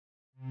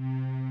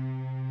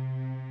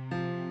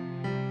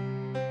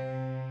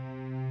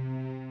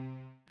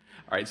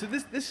All right, so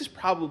this is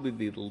probably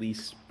the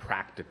least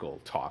practical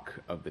talk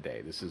of the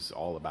day. This is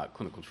all about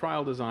clinical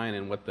trial design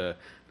and what the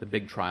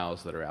big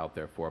trials that are out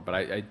there for. But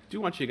I do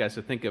want you guys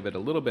to think of it a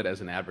little bit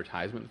as an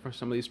advertisement for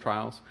some of these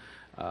trials.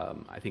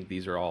 I think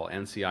these are all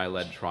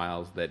NCI-led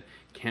trials that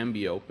can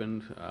be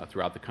opened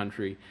throughout the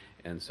country,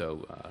 and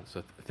so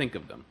think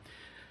of them.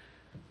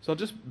 So I'll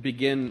just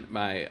begin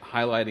by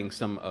highlighting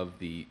some of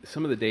the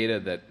data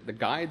that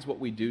guides what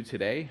we do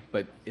today,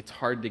 but it's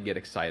hard to get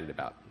excited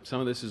about. Some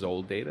of this is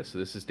old data. So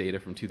this is data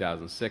from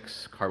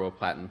 2006,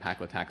 carboplatin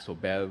paclitaxel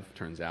Bev.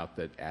 Turns out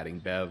that adding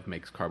Bev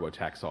makes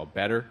carbotaxol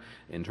better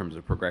in terms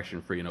of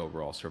progression-free and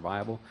overall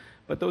survival.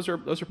 But those are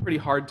pretty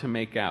hard to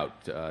make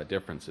out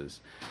differences.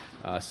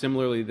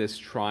 Similarly, this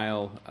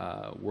trial,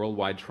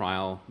 worldwide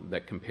trial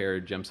that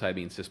compared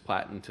gemcitabine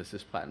cisplatin to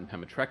cisplatin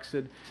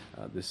pemetrexed,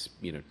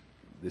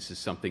 this is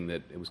something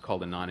that it was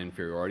called a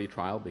non-inferiority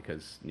trial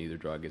because neither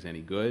drug is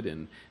any good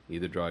and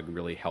neither drug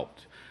really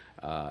helped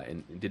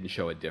and didn't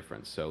show a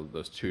difference. So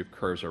those two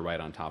curves are right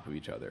on top of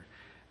each other.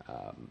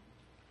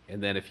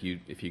 And then if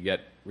you get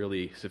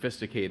really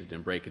sophisticated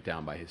and break it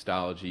down by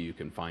histology, you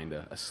can find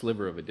a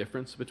sliver of a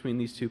difference between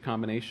these two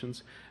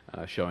combinations,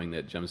 showing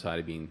that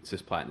gemcitabine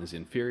cisplatin is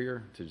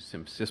inferior to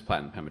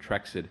cisplatin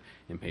pemetrexed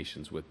in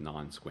patients with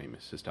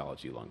non-squamous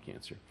histology lung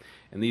cancer.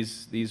 And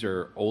these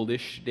are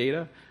oldish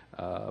data,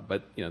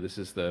 but this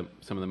is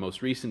some of the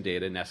most recent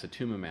data,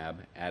 necitumumab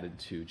added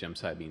to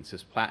gemcitabine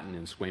cisplatin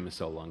in squamous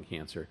cell lung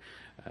cancer.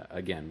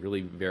 Again,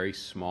 really very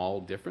small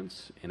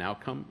difference in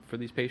outcome for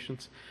these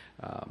patients.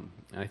 And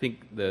I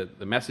think the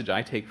message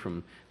I take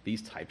from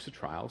these types of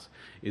trials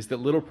is that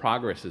little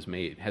progress has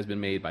been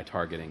made by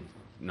targeting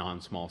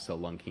non-small cell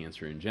lung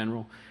cancer in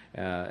general.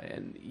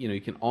 And you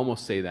can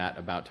almost say that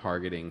about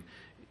targeting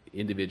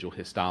individual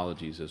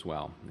histologies as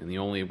well. And the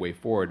only way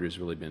forward has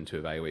really been to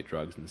evaluate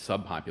drugs in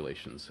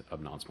subpopulations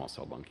of non-small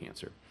cell lung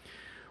cancer.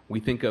 We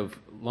think of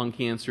lung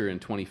cancer in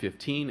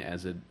 2015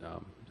 as a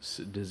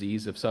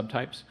disease of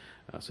subtypes.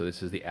 So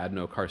this is the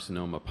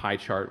adenocarcinoma pie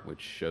chart,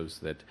 which shows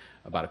that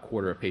about a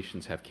quarter of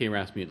patients have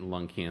KRAS mutant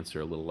lung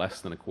cancer, a little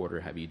less than a quarter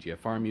have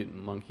EGFR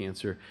mutant lung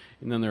cancer,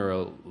 and then there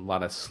are a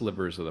lot of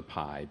slivers of the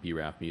pie,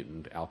 BRAF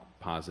mutant, ALK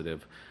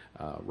positive,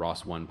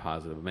 ROS1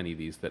 positive, many of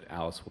these that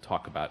Alice will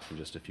talk about in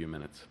just a few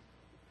minutes.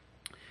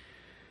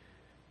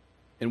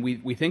 And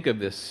we think of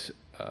this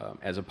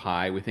as a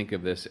pie, we think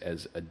of this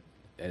as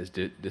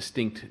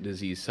distinct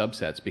disease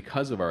subsets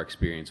because of our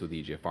experience with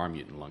EGFR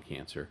mutant lung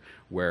cancer,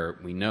 where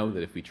we know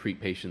that if we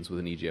treat patients with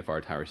an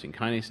EGFR tyrosine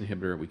kinase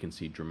inhibitor, we can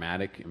see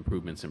dramatic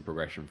improvements in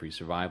progression-free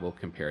survival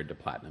compared to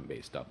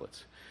platinum-based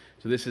doublets.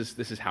 So this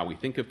is how we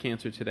think of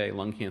cancer today,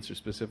 lung cancer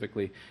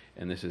specifically,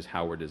 and this is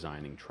how we're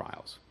designing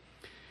trials.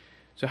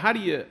 So how do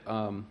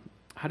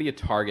you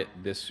target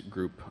this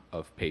group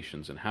of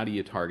patients, and how do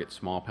you target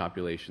small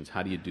populations?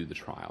 How do you do the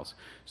trials?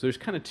 So there's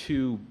kind of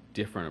two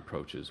different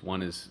approaches.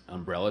 One is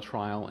umbrella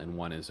trial and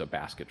one is a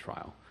basket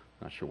trial.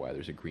 Not sure why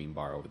there's a green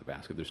bar over the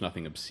basket. There's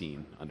nothing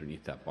obscene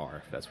underneath that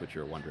bar, if that's what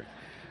you're wondering.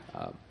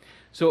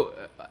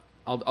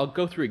 I'll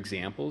go through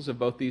examples of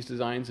both these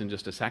designs in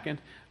just a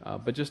second,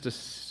 but just to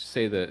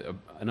say that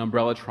an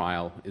umbrella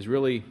trial is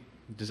really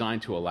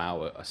designed to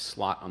allow a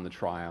slot on the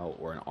trial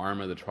or an arm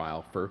of the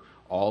trial for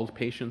all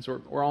patients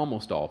or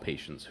almost all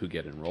patients who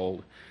get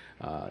enrolled.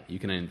 You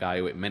can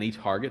evaluate many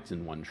targets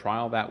in one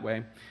trial that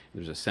way.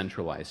 There's a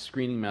centralized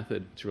screening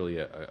method. It's really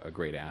a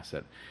great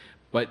asset.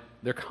 But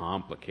they're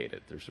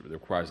complicated. It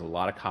requires a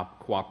lot of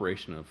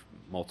cooperation of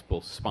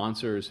multiple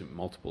sponsors and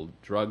multiple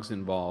drugs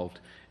involved.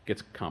 It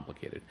gets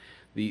complicated.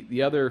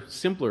 The other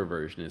simpler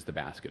version is the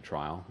basket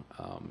trial,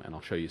 and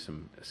I'll show you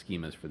some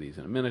schemas for these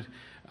in a minute.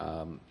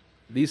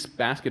 These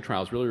basket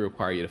trials really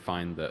require you to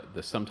find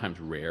the sometimes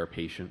rare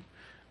patient.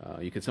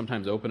 You can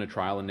sometimes open a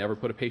trial and never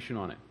put a patient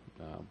on it.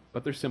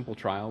 But they're simple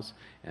trials,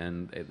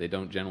 and they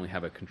don't generally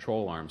have a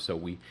control arm, so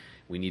we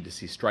need to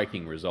see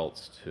striking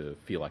results to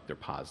feel like they're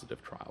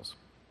positive trials.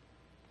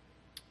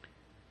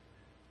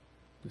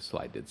 This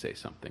slide did say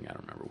something. I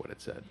don't remember what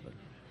it said.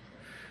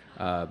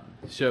 But,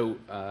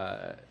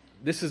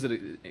 this is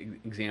an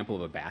example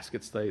of a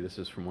basket study. This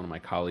is from one of my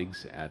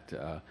colleagues at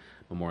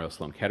Memorial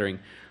Sloan Kettering.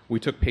 We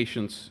took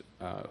patients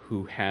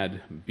who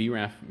had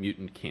BRAF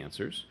mutant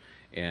cancers,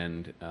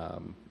 and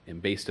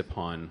based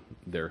upon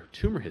their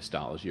tumor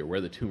histology or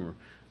where the tumor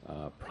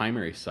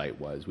primary site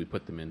was, we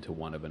put them into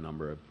one of a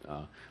number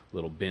of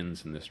little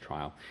bins in this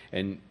trial.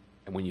 And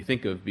when you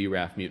think of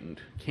BRAF mutant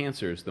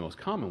cancers, the most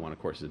common one, of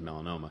course, is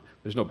melanoma.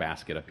 There's no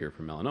basket up here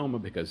for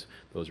melanoma because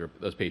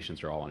those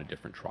patients are all on a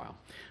different trial.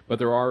 But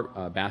there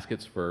are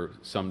baskets for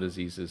some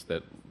diseases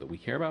that we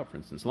care about, for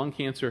instance, lung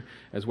cancer,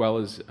 as well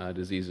as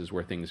diseases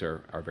where things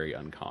are very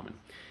uncommon.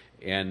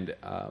 And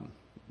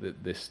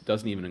this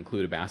doesn't even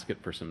include a basket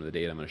for some of the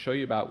data I'm going to show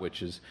you about,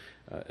 which is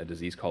a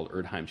disease called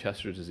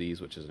Erdheim-Chester disease,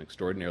 which is an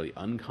extraordinarily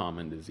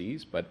uncommon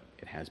disease, but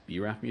it has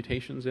BRAF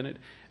mutations in it,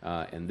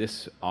 and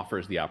this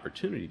offers the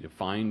opportunity to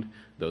find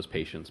those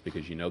patients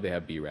because you know they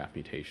have BRAF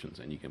mutations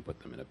and you can put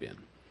them in a bin.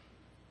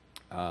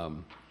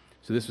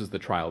 So this was the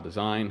trial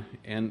design,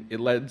 and it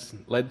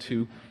led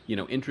to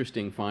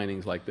interesting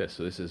findings like this.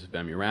 So this is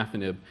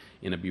vemurafenib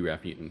in a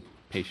BRAF mutant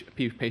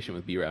patient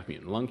with BRAF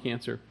mutant lung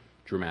cancer,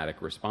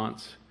 dramatic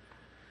response.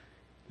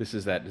 This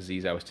is that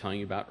disease I was telling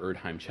you about,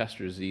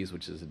 Erdheim-Chester disease,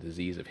 which is a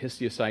disease of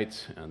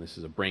histiocytes. And this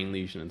is a brain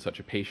lesion in such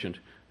a patient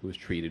who was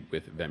treated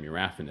with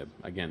vemurafenib,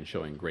 again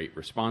showing great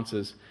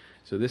responses.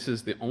 So this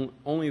is the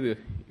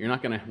you're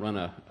not going to run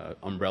an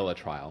umbrella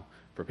trial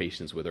for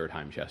patients with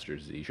Erdheim-Chester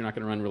disease. You're not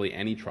going to run really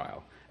any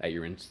trial at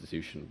your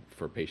institution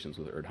for patients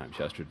with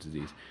Erdheim-Chester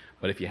disease.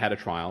 But if you had a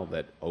trial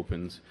that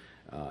opens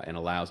and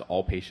allows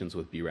all patients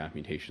with BRAF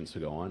mutations to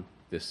go on,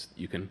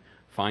 you can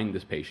find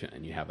this patient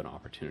and you have an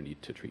opportunity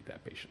to treat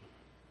that patient.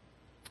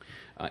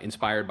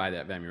 Inspired by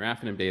that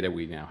vemurafenib data,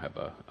 we now have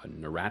a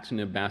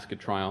neratinib basket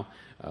trial,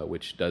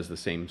 which does the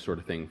same sort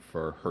of thing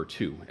for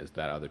HER2 as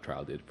that other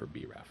trial did for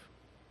BRAF.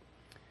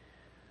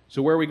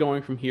 So where are we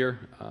going from here?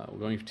 We're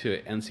going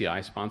to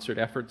NCI-sponsored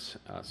efforts.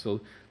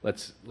 So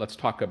let's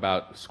talk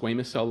about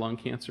squamous cell lung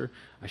cancer.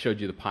 I showed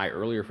you the pie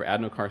earlier for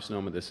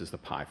adenocarcinoma. This is the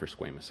pie for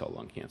squamous cell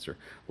lung cancer.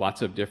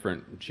 Lots of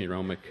different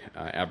genomic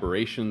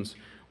aberrations.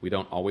 We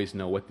don't always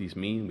know what these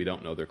mean. We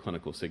don't know their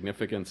clinical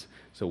significance.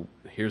 So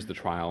here's the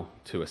trial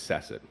to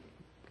assess it.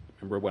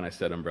 Remember when I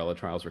said umbrella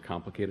trials are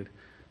complicated?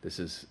 This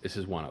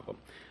is one of them.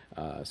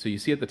 So you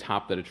see at the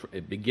top that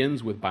it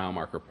begins with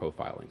biomarker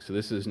profiling. So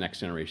this is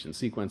next-generation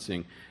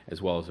sequencing,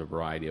 as well as a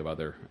variety of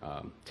other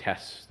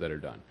tests that are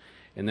done.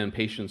 And then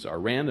patients are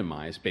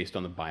randomized based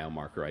on the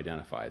biomarker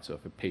identified. So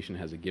if a patient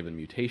has a given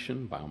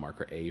mutation,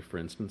 biomarker A, for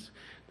instance,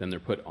 then they're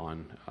put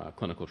on a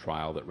clinical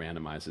trial that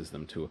randomizes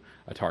them to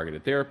a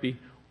targeted therapy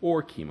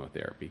or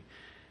chemotherapy.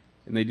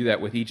 And they do that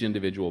with each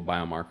individual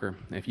biomarker.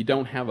 And if you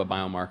don't have a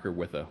biomarker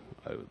with a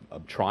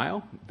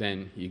trial,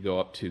 then you go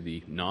up to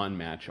the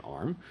non-match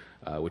arm,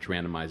 which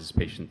randomizes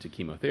patient to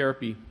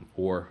chemotherapy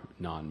or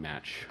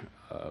non-match,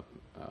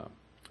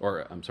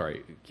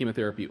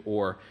 chemotherapy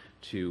or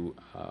to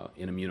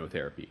an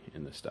immunotherapy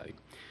in the study.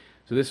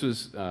 So this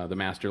was the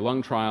master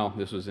lung trial.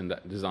 This was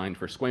designed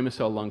for squamous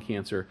cell lung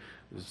cancer.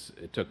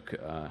 It took,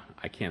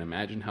 I can't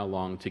imagine how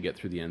long to get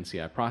through the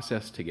NCI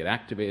process to get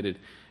activated,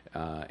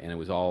 and it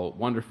was all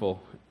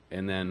wonderful.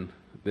 And then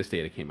this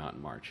data came out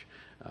in March,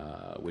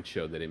 which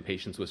showed that in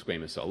patients with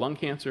squamous cell lung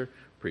cancer,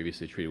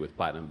 previously treated with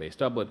platinum-based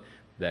doublet,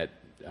 that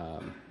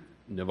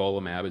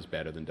nivolumab is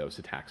better than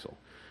docetaxel.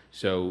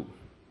 So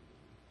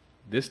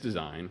this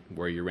design,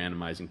 where you're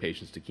randomizing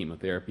patients to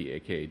chemotherapy,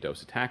 aka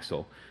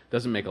docetaxel,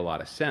 doesn't make a lot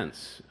of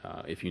sense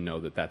if you know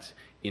that that's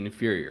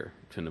inferior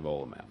to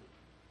nivolumab.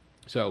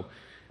 So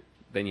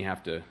then you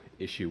have to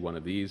issue one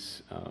of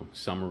these,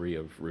 summary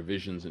of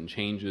revisions and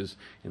changes,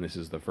 and this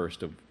is the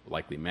first of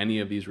likely many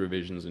of these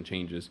revisions and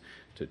changes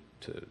to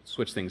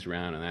switch things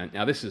around. And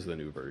now this is the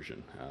new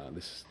version.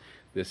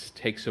 This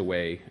takes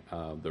away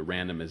the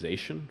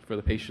randomization for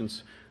the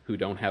patients who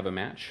don't have a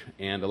match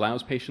and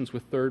allows patients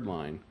with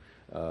third-line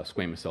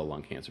squamous cell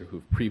lung cancer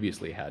who've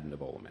previously had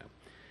nivolumab.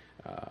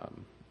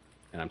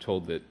 And I'm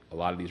told that a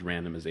lot of these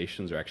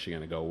randomizations are actually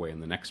going to go away in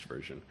the next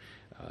version,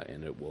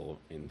 and it will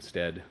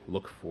instead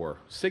look for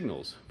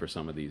signals for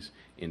some of these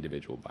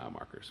individual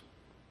biomarkers.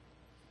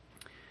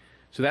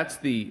 So that's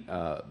the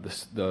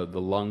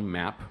lung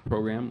map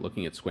program,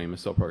 looking at squamous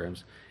cell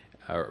programs,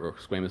 or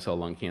squamous cell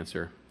lung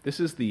cancer. This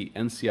is the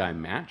NCI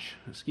match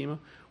schema,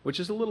 which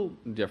is a little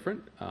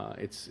different.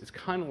 It's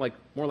kind of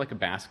more like a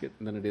basket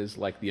than it is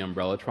like the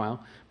umbrella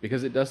trial,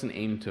 because it doesn't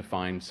aim to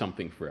find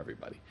something for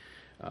everybody.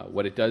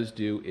 What it does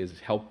do is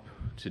help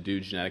to do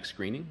genetic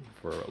screening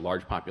for a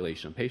large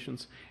population of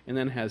patients, and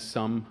then has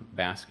some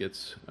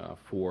baskets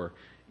for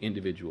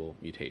individual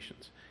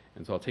mutations.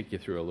 And so I'll take you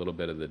through a little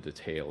bit of the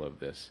detail of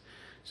this.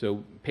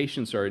 So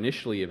patients are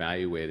initially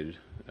evaluated.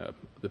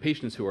 The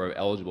patients who are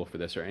eligible for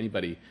this are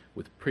anybody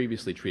with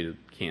previously treated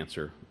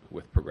cancer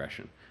with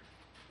progression.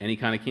 Any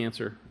kind of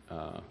cancer,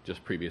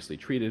 just previously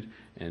treated,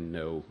 and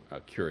no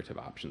curative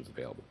options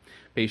available.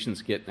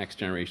 Patients get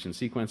next-generation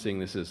sequencing.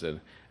 This is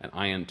an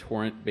ion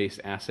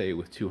torrent-based assay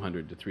with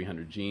 200 to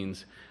 300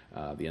 genes.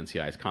 The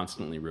NCI is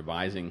constantly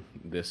revising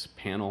this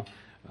panel,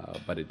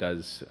 but it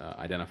does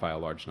identify a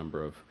large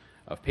number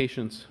of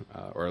patients,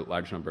 or a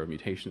large number of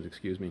mutations,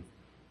 excuse me.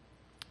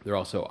 There are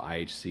also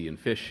IHC and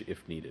FISH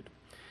if needed.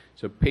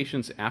 So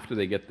patients, after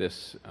they get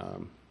this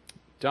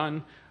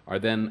done, are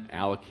then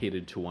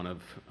allocated to one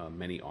of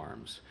many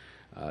arms.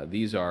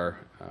 These are,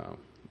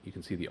 you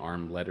can see the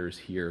arm letters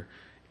here.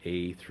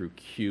 A through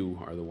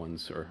Q are the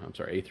ones, or I'm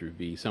sorry, A through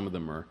V. Some of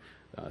them are,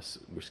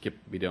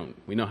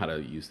 we know how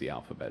to use the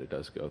alphabet. It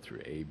does go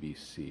through A, B,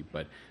 C,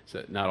 but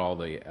so not all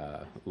the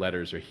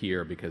letters are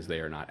here because they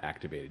are not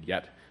activated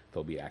yet.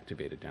 They'll be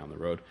activated down the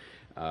road.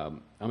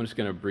 I'm just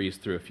going to breeze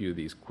through a few of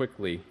these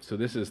quickly. So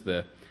this is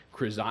the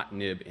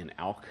crizotinib and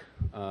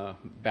ALK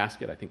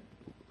basket. I think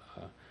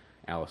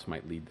Alice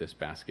might lead this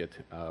basket.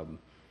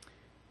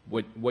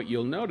 What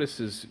you'll notice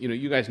is,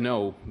 you guys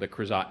know that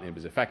crizotinib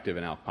is effective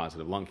in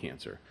ALK-positive lung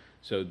cancer.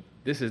 So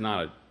this is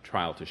not a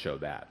trial to show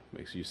that.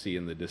 So you see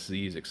in the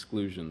disease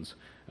exclusions,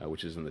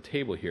 which is in the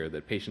table here,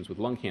 that patients with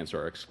lung cancer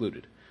are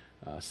excluded.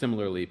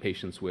 Similarly,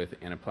 patients with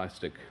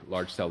anaplastic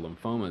large cell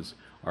lymphomas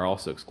are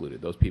also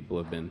excluded. Those people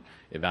have been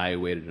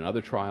evaluated in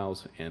other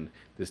trials, and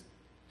this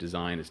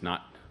design is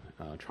not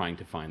trying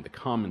to find the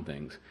common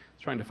things,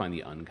 it's trying to find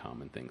the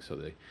uncommon things. So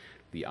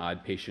the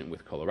odd patient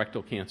with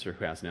colorectal cancer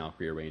who has an ALK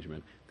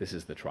rearrangement, this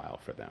is the trial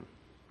for them.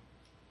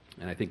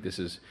 And I think this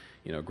is,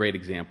 a great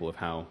example of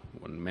how,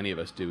 when many of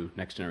us do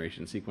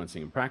next-generation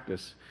sequencing in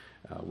practice,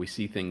 we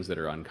see things that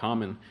are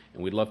uncommon,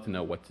 and we'd love to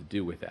know what to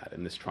do with that,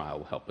 and this trial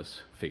will help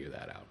us figure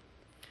that out.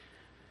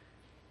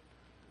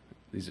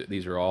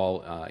 These are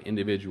all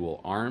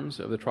individual arms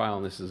of the trial,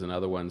 and this is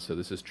another one. So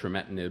this is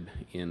trametinib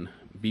in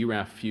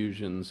BRAF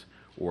fusions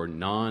or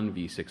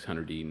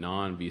non-V600E,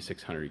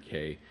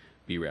 non-V600K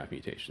BRAF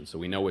mutations. So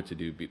we know what to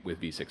do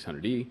with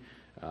V600E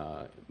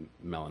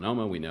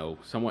melanoma. We know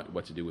somewhat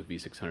what to do with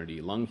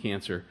V600E lung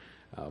cancer,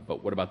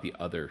 but what about the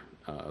other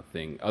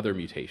other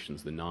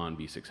mutations, the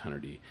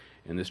non-V600E?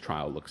 And this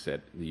trial looks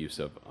at the use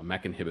of a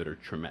MEK inhibitor,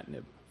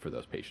 trametinib, for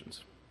those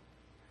patients.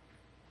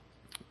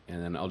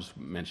 And then I'll just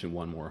mention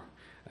one more.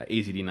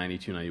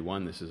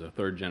 AZD9291, this is a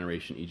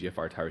third-generation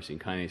EGFR tyrosine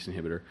kinase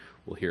inhibitor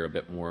we'll hear a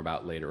bit more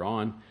about later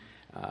on.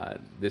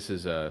 This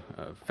is a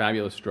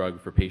fabulous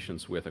drug for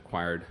patients with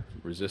acquired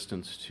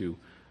resistance to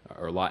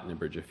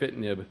erlotinib or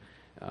gefitinib,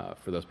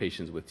 for those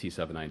patients with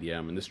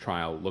T790M. And this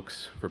trial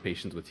looks for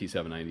patients with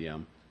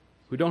T790M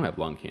who don't have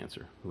lung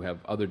cancer, who have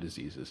other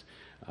diseases.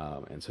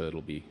 And so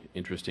it'll be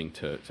interesting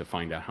to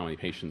find out how many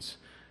patients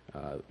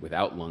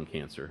without lung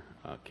cancer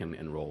can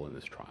enroll in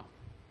this trial.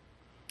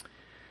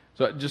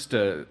 So just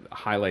to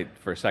highlight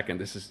for a second,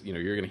 this is,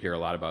 you're going to hear a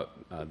lot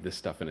about this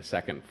stuff in a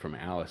second from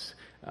Alice.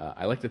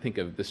 I like to think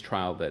of this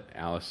trial that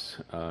Alice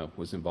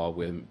was involved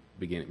with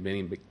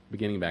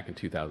beginning back in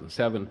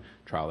 2007,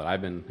 trial that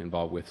I've been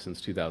involved with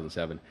since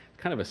 2007,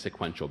 kind of a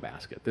sequential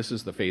basket. This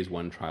is the phase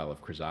 1 trial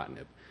of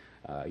crizotinib.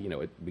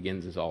 It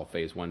begins as all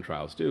phase 1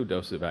 trials do,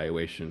 dose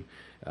evaluation,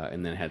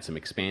 and then had some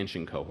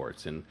expansion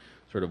cohorts. And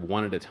sort of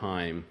one at a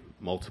time,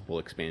 multiple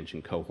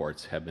expansion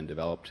cohorts have been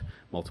developed,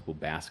 multiple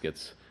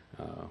baskets.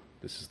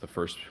 This is the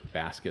first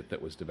basket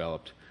that was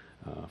developed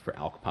for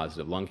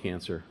ALK-positive lung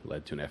cancer,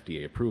 led to an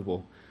FDA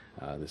approval.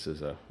 This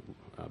is a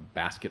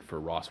basket for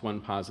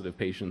ROS1 positive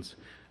patients,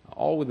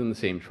 all within the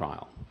same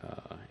trial.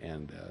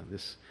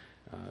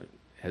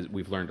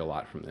 We've learned a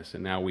lot from this.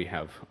 And now we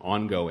have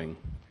ongoing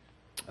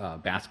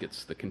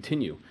baskets that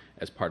continue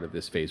as part of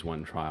this phase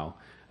 1 trial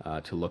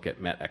to look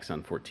at MET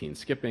exon 14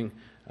 skipping,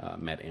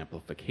 MET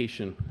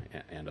amplification,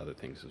 and other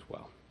things as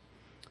well.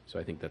 So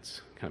I think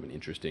that's kind of an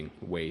interesting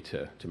way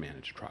to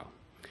manage a trial.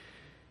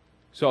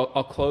 So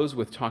I'll close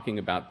with talking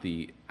about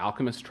the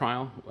ALCHEMIST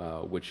trial,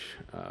 which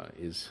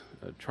is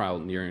a trial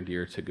near and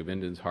dear to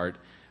Govindan's heart.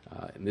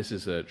 And this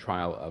is a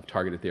trial of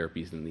targeted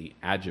therapies in the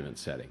adjuvant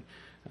setting.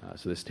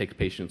 So this takes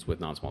patients with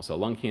non-small cell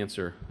lung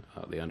cancer,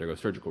 they undergo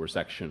surgical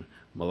resection,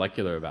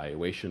 molecular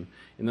evaluation,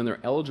 and then they're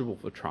eligible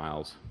for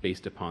trials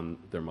based upon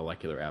their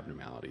molecular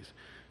abnormalities.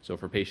 So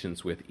for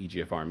patients with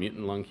EGFR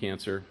mutant lung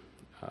cancer,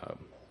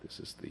 this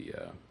is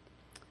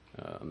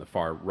on the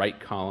far right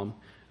column,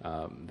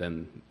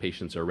 then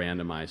patients are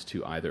randomized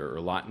to either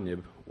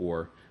erlotinib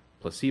or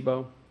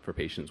placebo. For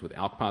patients with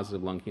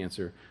ALK-positive lung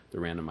cancer,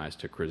 they're randomized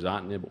to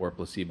crizotinib or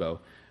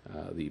placebo.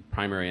 The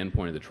primary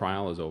endpoint of the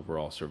trial is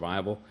overall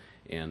survival,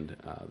 and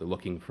they're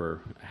looking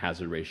for a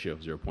hazard ratio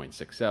of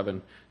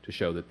 0.67 to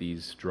show that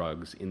these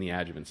drugs in the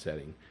adjuvant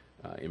setting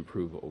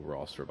improve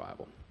overall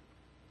survival.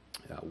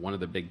 One of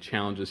the big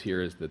challenges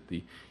here is that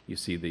you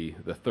see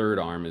the third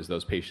arm is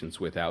those patients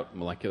without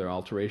molecular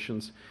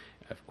alterations.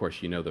 Of course,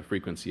 the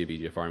frequency of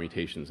EGFR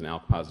mutations in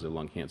ALK-positive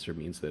lung cancer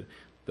means that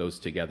those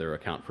together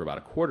account for about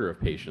a quarter of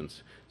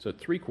patients, so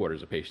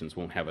 3/4 of patients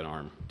won't have an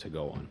arm to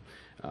go on.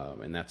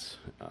 And that's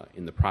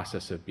in the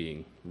process of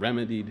being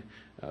remedied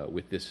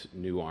with this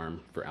new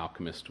arm for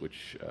ALCHEMIST,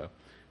 which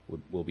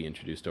will be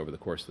introduced over the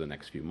course of the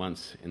next few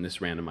months. And this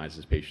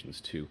randomizes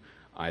patients to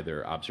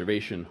either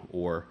observation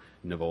or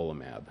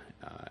nivolumab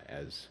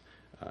as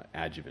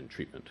adjuvant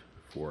treatment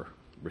for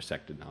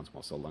resected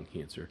non-small cell lung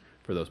cancer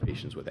for those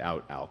patients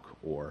without ALK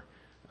or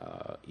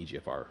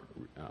EGFR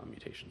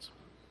mutations.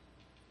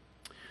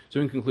 So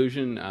in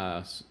conclusion,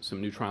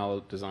 some new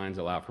trial designs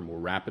allow for more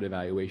rapid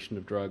evaluation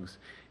of drugs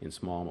in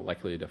small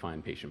molecularly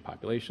defined patient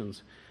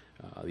populations.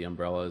 The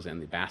umbrellas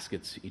and the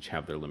baskets each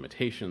have their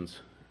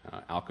limitations.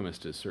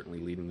 ALCHEMIST is certainly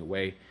leading the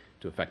way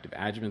to effective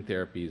adjuvant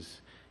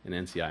therapies, and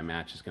NCI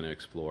Match is going to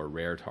explore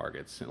rare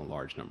targets in a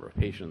large number of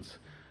patients.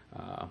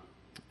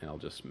 And I'll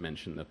just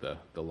mention that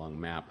the lung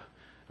map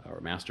or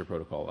master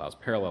protocol allows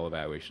parallel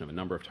evaluation of a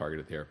number of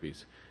targeted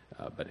therapies,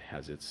 but it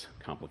has its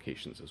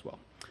complications as well.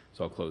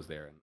 So I'll close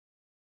there.